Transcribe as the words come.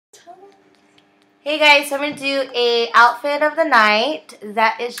Hey guys, so I'm going to do a outfit of the night.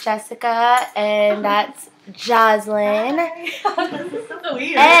 That is Jessica and that's Jozelyn. This is so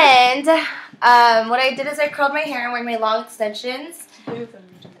weird. And what I did is I curled my hair. I'm wearing my long extensions.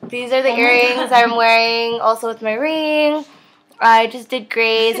 These are the earrings I'm wearing, also with my ring. I just did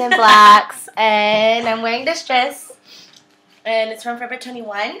grays and blacks, and I'm wearing this dress, and it's from Forever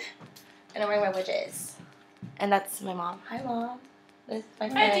 21, and I'm wearing my wedges. And that's my mom. Hi, Mom. This is my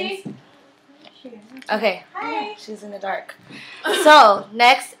friends. Okay. Hi. She's in the dark. So,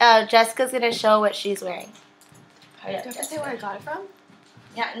 next, Jessica's going to show what she's wearing. Do I have to say where I got it from?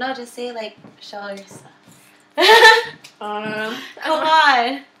 Yeah, no, just say, like, show your stuff. Come Come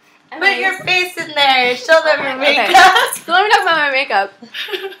on. Put your face in there. Show them your makeup. Okay. So let me talk about my makeup.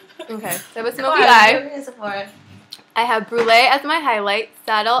 Okay. So I have a smoky eye. I have brulee as my highlight,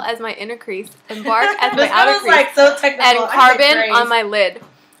 saddle as my inner crease, and bark as my outer crease, like so technical. and carbon on my lid.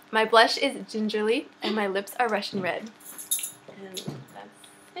 My blush is gingerly, and my lips are Russian red. And that's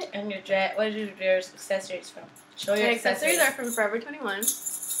it. And your dress. What are your accessories from? Show your My accessories are from Forever 21,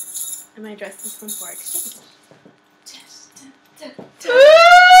 and my dress is from Four Exchange.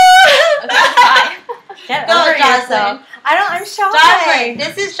 Get Go, over Jocelyn. yourself. I'm shy. Jocelyn,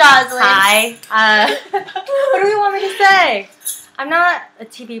 this is Jocelyn. Hi. What do you want me to say? I'm not a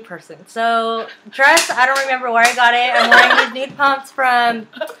TV person. So, dress, I don't remember where I got it. I'm wearing these nude pumps from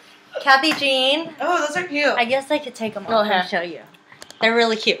Kathy Jean. Oh, those are cute. I guess I could take them Go off ahead. and show you. They're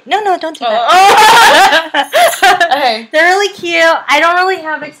really cute. No, don't do that. Okay. They're really cute. I don't really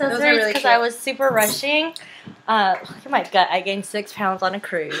have accessories really because cute. I was super rushing. Look at my gut. I gained 6 pounds on a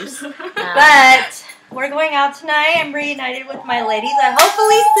cruise. But we're going out tonight. I'm reunited with my ladies.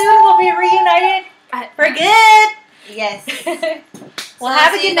 Hopefully soon we'll be reunited for good. Yes. Well,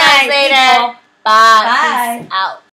 have a see good you guys night. later. People. Bye. Bye. Peace out.